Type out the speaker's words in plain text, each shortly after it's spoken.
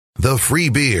The Free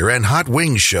Beer and Hot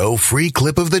Wings Show free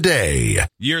clip of the day.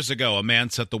 Years ago, a man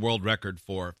set the world record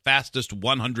for fastest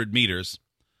 100 meters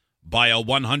by a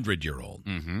 100-year-old.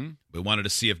 Mm-hmm. We wanted to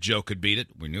see if Joe could beat it.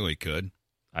 We knew he could.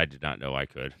 I did not know I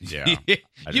could. Yeah.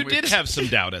 You did have some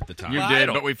doubt at the time. You did,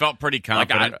 but we felt pretty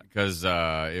confident because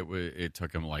it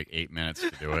took him like 8 minutes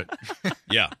to do it.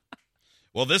 Yeah.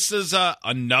 Well, this is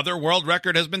another world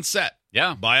record has been set.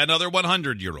 Yeah. By another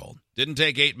 100-year-old. Didn't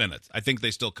take 8 minutes. I think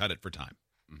they still cut it for time.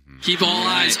 Mm-hmm. Keep all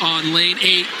eyes on lane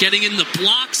 8. Getting in the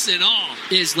blocks and all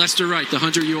is Lester Wright, the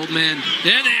 100-year-old man.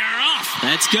 There they are off.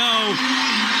 Let's go.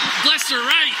 Lester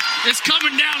Wright is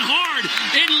coming down hard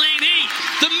in lane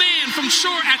 8. The man from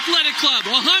Shore Athletic Club,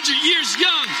 100 years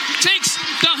young, takes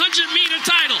the 100-meter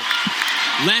title.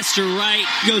 Lester Wright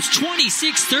goes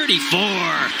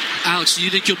 26:34. Alex, do you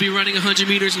think you'll be running 100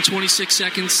 meters in 26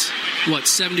 seconds? What,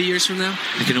 70 years from now?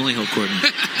 I can only hope, Courtney.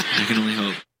 I can only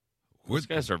hope. These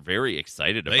guys are very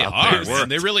excited They about are. this. Man.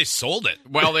 They really sold it.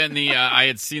 Well, then I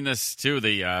had seen this too.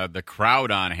 The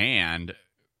crowd on hand,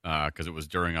 because it was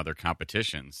during other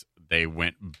competitions, they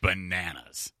went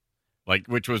bananas,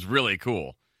 which was really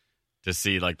cool to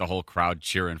see, the whole crowd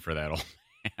cheering for that old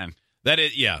man.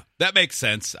 That makes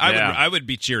sense. I would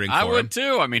be cheering for him. I would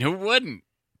too. I mean, who wouldn't?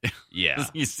 Yeah.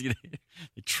 You see, they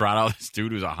trot out this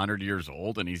dude who's 100 years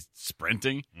old and he's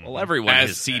sprinting. Well, everyone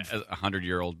has seen as a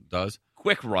 100-year-old does.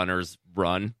 Quick runners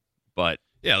run, but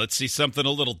yeah, let's see something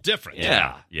a little different.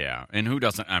 Yeah. And who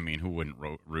doesn't? I mean, who wouldn't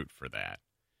root for that?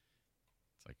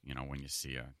 It's like, when you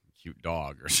see a cute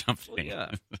dog or something.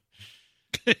 Well,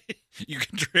 yeah. You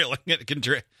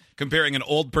comparing an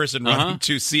old person running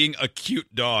to seeing a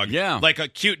cute dog. Yeah. Like a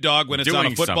cute dog when it's on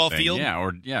a football field. Yeah,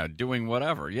 or doing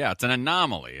whatever. Yeah, it's an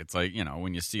anomaly. It's like,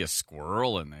 when you see a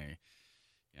squirrel and they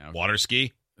water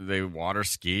ski. They water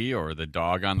ski, or the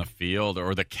dog on the field,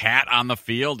 or the cat on the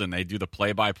field, and they do the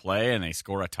play-by-play and they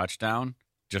score a touchdown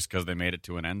just because they made it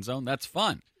to an end zone. That's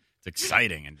fun. It's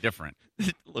exciting and different.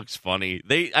 It looks funny.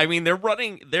 They're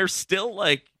running. They're still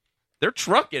they're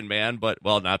trucking, man. But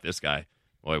not this guy.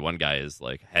 Boy, one guy is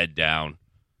head down.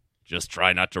 Just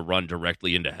try not to run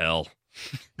directly into hell.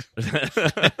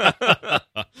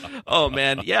 Oh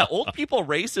man, yeah. Old people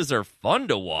races are fun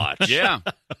to watch. Yeah.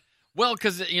 Well,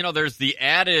 because there's the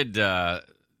added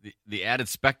the added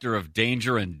specter of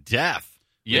danger and death.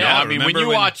 I mean,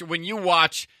 when you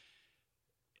watch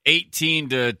 18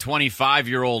 to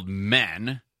 25-year-old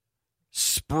men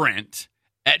sprint,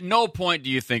 at no point do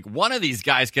you think one of these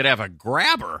guys could have a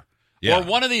grabber, or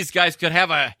one of these guys could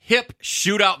have a hip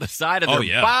shoot out the side of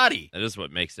their body. That is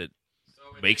what makes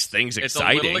things exciting. It's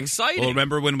a little exciting. Well,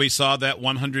 remember when we saw that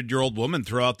 100-year-old woman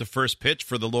throw out the first pitch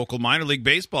for the local minor league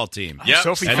baseball team? Yeah,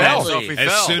 Sophie and fell.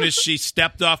 As soon as she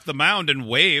stepped off the mound and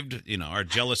waved, our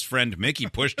jealous friend Mickey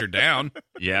pushed her down.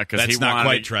 Yeah, because that's not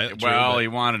quite true. Well, he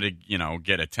wanted to,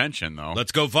 get attention though.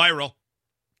 Let's go viral.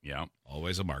 Yeah,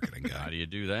 always a marketing guy. How do you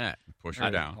do that? Push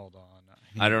her down. Hold on.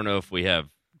 I don't know if we have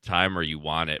time or you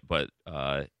want it, but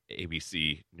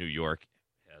ABC New York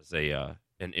has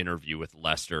an interview with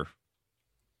Lester.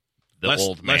 The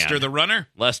old man. Lester the runner?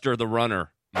 Lester the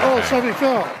runner. Oh, Sophie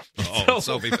fell. Oh,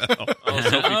 Sophie fell.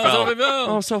 Sophie fell.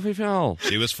 Oh, Sophie fell.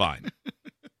 She was fine.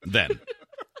 Then.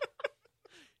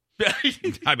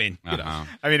 I mean, I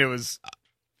mean, it was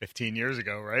 15 years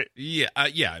ago, right? Yeah.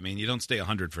 I mean, you don't stay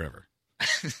 100 forever.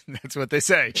 That's what they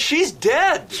say. She's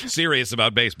dead. Serious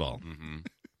about baseball. Mm-hmm.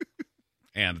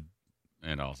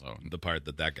 And also the part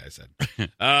that guy said.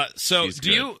 So She's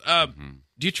do you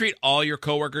do you treat all your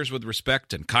coworkers with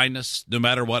respect and kindness, no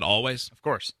matter what, always? Of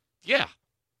course. Yeah.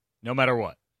 No matter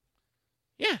what.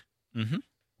 Yeah. Mm-hmm.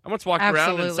 I once walked around and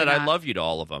Absolutely said, not. I love you to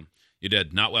all of them. You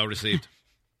did. Not well received.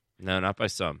 No, not by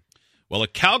some. Well, a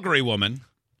Calgary woman,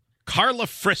 Carla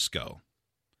Frisco,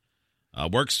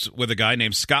 works with a guy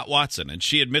named Scott Watson, and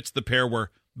she admits the pair were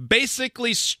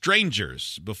basically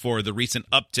strangers before the recent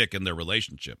uptick in their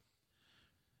relationship.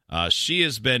 She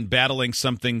has been battling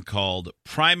something called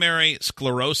primary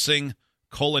sclerosing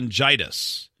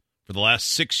cholangitis for the last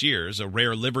 6 years, a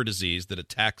rare liver disease that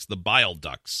attacks the bile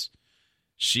ducts.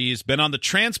 She's been on the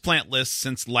transplant list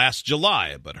since last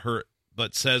July,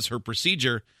 but says her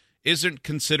procedure isn't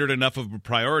considered enough of a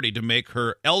priority to make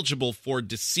her eligible for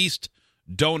deceased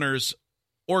donors'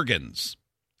 organs,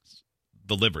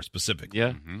 the liver specifically.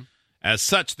 Yeah. Mm-hmm. As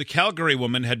such, the Calgary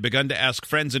woman had begun to ask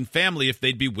friends and family if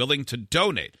they'd be willing to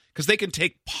donate, because they can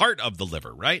take part of the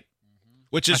liver, right?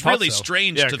 Which is really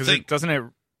strange to think. Doesn't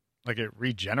it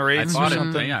regenerates I or thought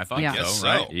something? I thought Yes, so,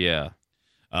 right? Yeah.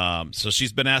 So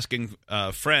she's been asking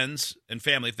friends and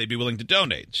family if they'd be willing to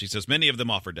donate. She says many of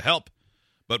them offered to help,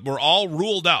 but were all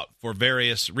ruled out for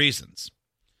various reasons.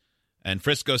 And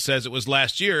Frisco says it was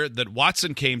last year that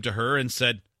Watson came to her and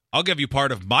said, "I'll give you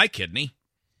part of my kidney."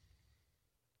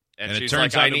 And it she's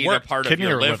turns like, out I it need worked. a part Kidney of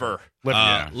your or liver.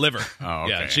 Liver. Oh, okay.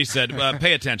 Yeah, she said,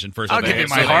 pay attention first. I'll give you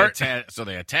my heart. So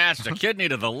they attached a kidney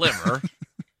to the liver.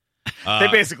 They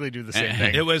basically do the same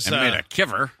thing. It was and made a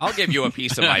kiver. I'll give you a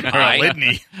piece of my Or a pie.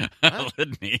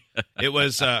 Lidney. It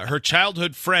was her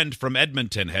childhood friend from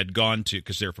Edmonton had gone to,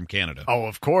 because they're from Canada, Oh,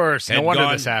 of course. No Had wonder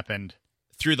gone- this happened.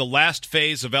 through the last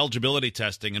phase of eligibility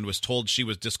testing and was told she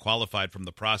was disqualified from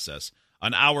the process.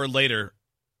 An hour later,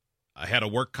 I had a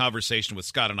work conversation with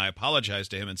Scott, and I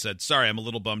apologized to him and said, "Sorry, I'm a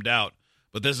little bummed out,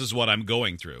 but this is what I'm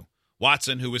going through."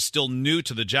 Watson, who was still new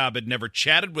to the job, had never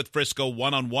chatted with Frisco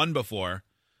one-on-one before,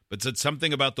 but said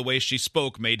something about the way she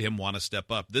spoke made him want to step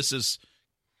up. This is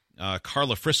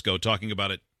Carla Frisco talking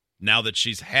about it now that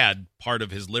she's had part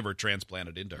of his liver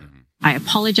transplanted into her. I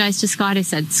apologized to Scott. I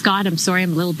said, "Scott, I'm sorry.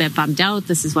 I'm a little bit bummed out.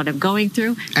 This is what I'm going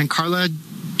through." And Carla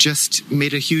just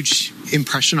made a huge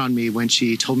impression on me when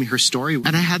she told me her story.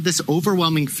 And I had this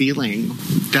overwhelming feeling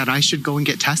that I should go and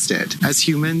get tested. As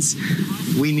humans,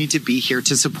 we need to be here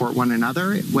to support one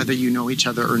another, whether you know each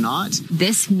other or not.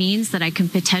 This means that I can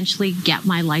potentially get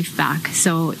my life back.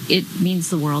 So it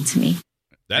means the world to me.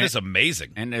 That is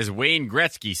amazing. And as Wayne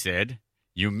Gretzky said,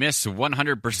 you miss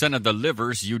 100% of the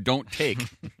livers you don't take.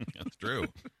 That's true.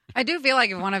 I do feel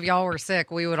like if one of y'all were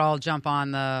sick, we would all jump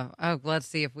on let's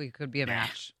see if we could be a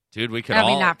match. Dude, we could I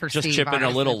mean, all not for just Steve, chip in a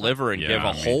obviously, little but- liver and give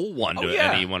a whole one to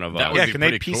any one of us. That would Yeah, be can they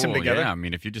pretty piece them cool. together? Yeah, I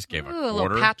mean, if you just gave Ooh, a a little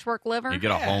quarter, patchwork liver. you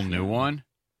get a whole new one.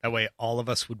 That way all of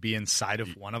us would be inside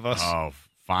of one of us. Oh,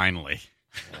 finally.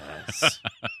 Yes.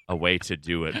 A way to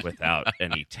do it without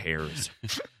any tears.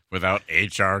 Without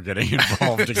HR getting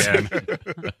involved again.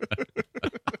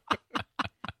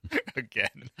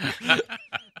 Again.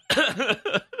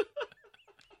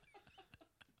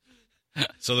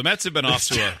 So the Mets have been off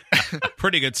to a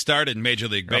pretty good start in Major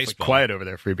League You're awfully Baseball. quiet over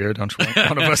there, Free Beer. Don't you want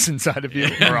one of us inside of you?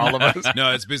 Or all of us?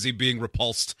 No, it's busy being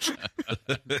repulsed.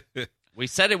 We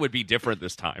said it would be different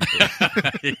this time.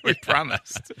 We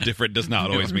promised. Different does not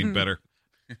always mean better.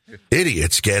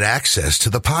 Idiots get access to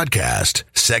the podcast,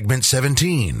 segment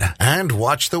 17, and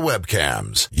watch the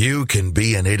webcams. You can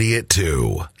be an idiot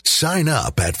too. Sign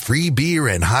up at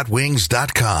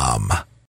freebeerandhotwings.com.